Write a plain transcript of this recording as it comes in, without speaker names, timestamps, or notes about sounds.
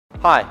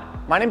Hi,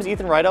 my name is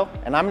Ethan Rido,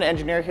 and I'm an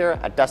engineer here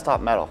at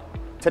Desktop Metal.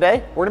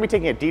 Today, we're going to be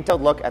taking a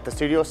detailed look at the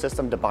studio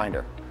system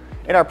Debinder.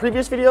 In our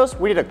previous videos,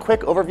 we did a quick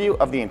overview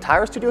of the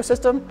entire studio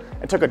system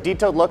and took a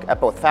detailed look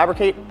at both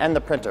Fabricate and the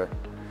printer.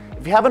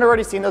 If you haven't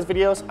already seen those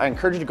videos, I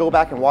encourage you to go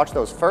back and watch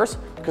those first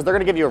because they're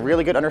going to give you a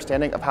really good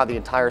understanding of how the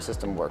entire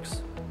system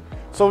works.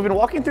 So we've been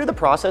walking through the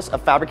process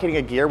of fabricating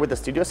a gear with the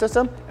studio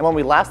system, and when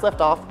we last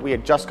left off, we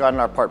had just gotten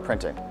our part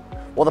printing.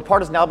 Well, the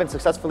part has now been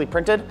successfully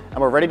printed, and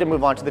we're ready to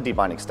move on to the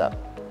debinding step.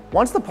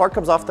 Once the part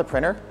comes off the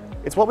printer,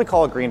 it's what we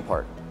call a green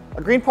part.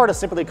 A green part is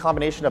simply a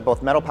combination of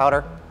both metal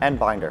powder and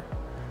binder.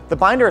 The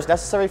binder is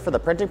necessary for the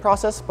printing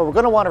process, but we're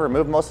going to want to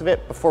remove most of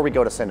it before we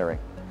go to sintering.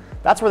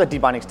 That's where the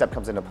debinding step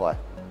comes into play.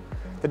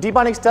 The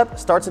debinding step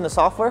starts in the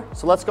software,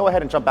 so let's go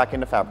ahead and jump back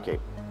into Fabricate.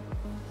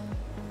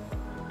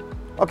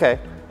 Okay,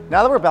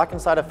 now that we're back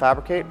inside of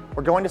Fabricate,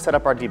 we're going to set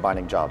up our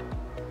debinding job.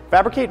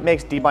 Fabricate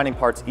makes debinding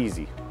parts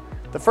easy.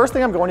 The first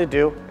thing I'm going to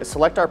do is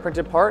select our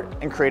printed part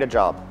and create a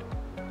job.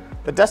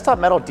 The Desktop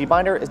Metal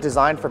debinder is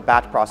designed for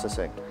batch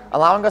processing,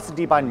 allowing us to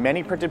debind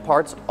many printed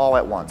parts all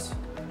at once.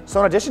 So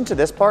in addition to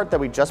this part that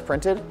we just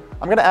printed,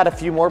 I'm going to add a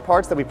few more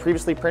parts that we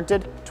previously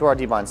printed to our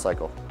debind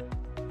cycle.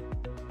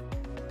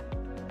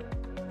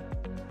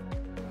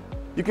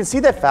 You can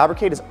see that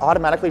Fabricate is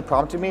automatically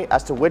prompting me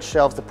as to which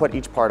shelves to put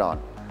each part on.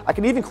 I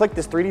can even click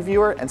this 3D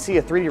viewer and see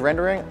a 3D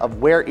rendering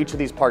of where each of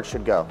these parts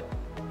should go.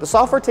 The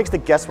software takes the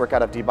guesswork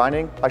out of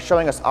debinding by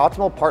showing us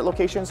optimal part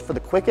locations for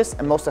the quickest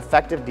and most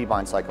effective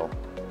debind cycle.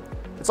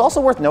 It's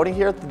also worth noting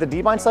here that the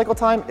debind cycle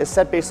time is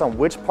set based on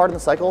which part in the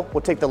cycle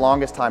will take the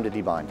longest time to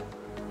debind.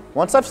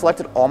 Once I've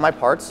selected all my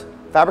parts,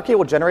 Fabricate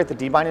will generate the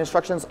debinding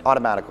instructions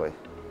automatically.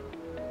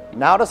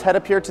 Now just head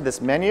up here to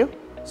this menu,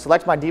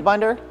 select my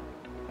debinder,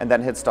 and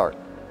then hit start.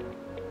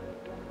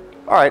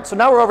 Alright, so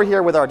now we're over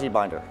here with our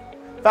debinder.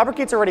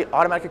 Fabricate's already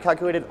automatically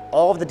calculated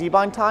all of the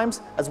debind times,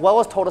 as well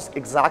as told us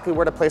exactly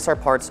where to place our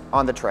parts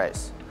on the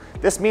trays.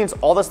 This means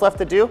all that's left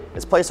to do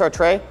is place our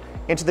tray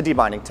into the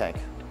debinding tank.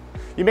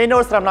 You may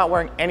notice that I'm not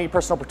wearing any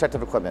personal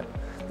protective equipment.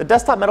 The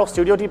Desktop Metal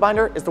Studio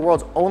Debinder is the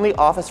world's only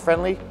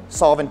office-friendly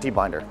solvent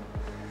debinder.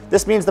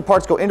 This means the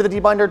parts go into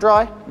the debinder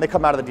dry, and they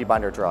come out of the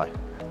debinder dry.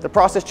 The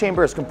process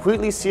chamber is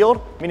completely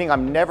sealed, meaning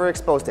I'm never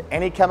exposed to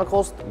any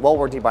chemicals while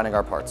we're debinding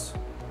our parts.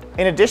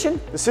 In addition,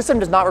 the system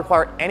does not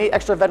require any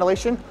extra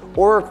ventilation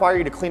or require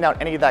you to clean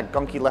out any of that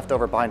gunky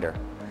leftover binder.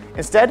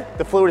 Instead,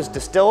 the fluid is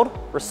distilled,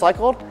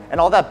 recycled, and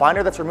all that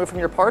binder that's removed from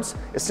your parts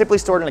is simply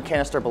stored in a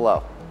canister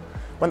below.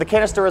 When the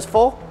canister is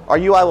full, our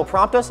UI will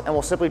prompt us and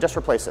we'll simply just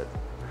replace it.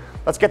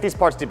 Let's get these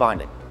parts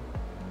debinding.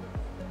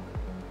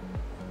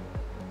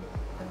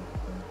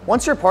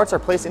 Once your parts are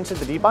placed into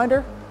the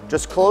debinder,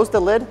 just close the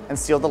lid and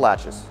seal the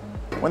latches.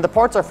 When the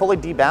parts are fully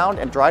debound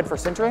and dried for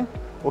sintering,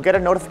 we'll get a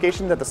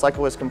notification that the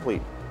cycle is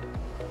complete.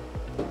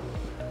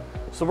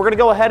 So we're going to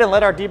go ahead and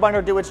let our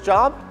debinder do its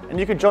job, and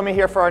you can join me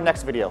here for our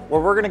next video, where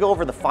we're going to go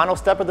over the final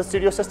step of the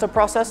studio system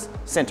process,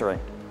 sintering.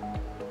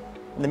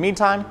 In the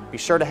meantime, be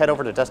sure to head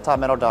over to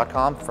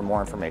desktopmetal.com for more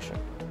information.